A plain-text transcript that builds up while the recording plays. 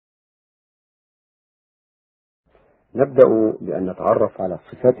نبدأ بأن نتعرف على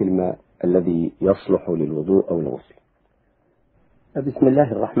صفات الماء الذي يصلح للوضوء أو الغسل. بسم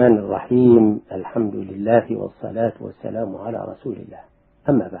الله الرحمن الرحيم، الحمد لله والصلاة والسلام على رسول الله.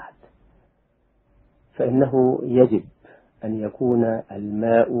 أما بعد، فإنه يجب أن يكون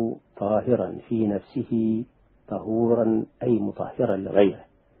الماء طاهرا في نفسه طهورا أي مطهرا لغيره،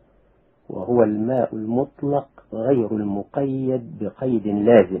 وهو الماء المطلق غير المقيد بقيد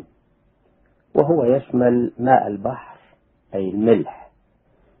لازم، وهو يشمل ماء البحر أي الملح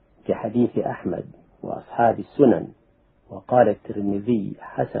كحديث أحمد وأصحاب السنن. وقال الترمذي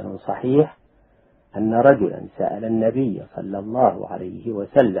حسن صحيح أن رجلا سأل النبي صلى الله عليه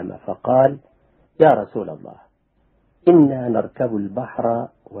وسلم فقال: يا رسول الله، إنا نركب البحر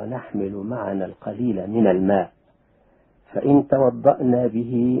ونحمل معنا القليل من الماء، فإن توضأنا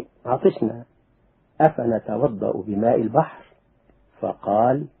به عطشنا، أفنتوضأ بماء البحر؟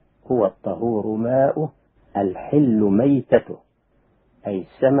 فقال: هو الطهور ماؤه الحل ميتته، أي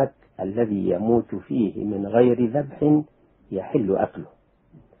السمك الذي يموت فيه من غير ذبح يحل أكله.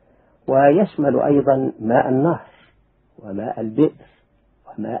 ويشمل أيضا ماء النهر وماء البئر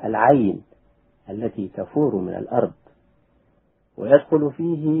وماء العين التي تفور من الأرض، ويدخل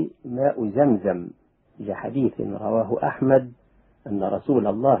فيه ماء زمزم لحديث رواه أحمد أن رسول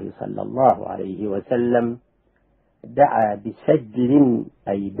الله صلى الله عليه وسلم دعا بسجل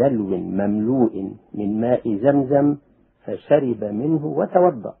أي دلو مملوء من ماء زمزم فشرب منه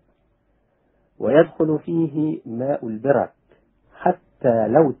وتوضأ. ويدخل فيه ماء البرك حتى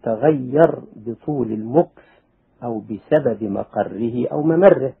لو تغير بطول المكث أو بسبب مقره أو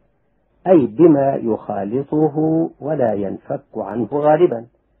ممره، أي بما يخالطه ولا ينفك عنه غالبا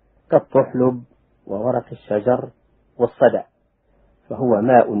كالطحلب وورق الشجر والصدع، فهو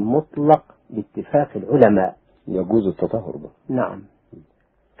ماء مطلق باتفاق العلماء يجوز التطهر به. نعم،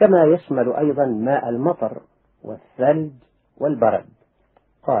 كما يشمل أيضا ماء المطر والثلج والبرد.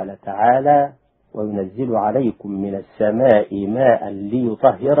 قال تعالى: وينزل عليكم من السماء ماء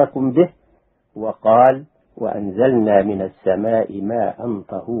ليطهركم به، وقال: وأنزلنا من السماء ماء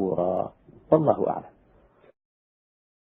طهورا. والله أعلم.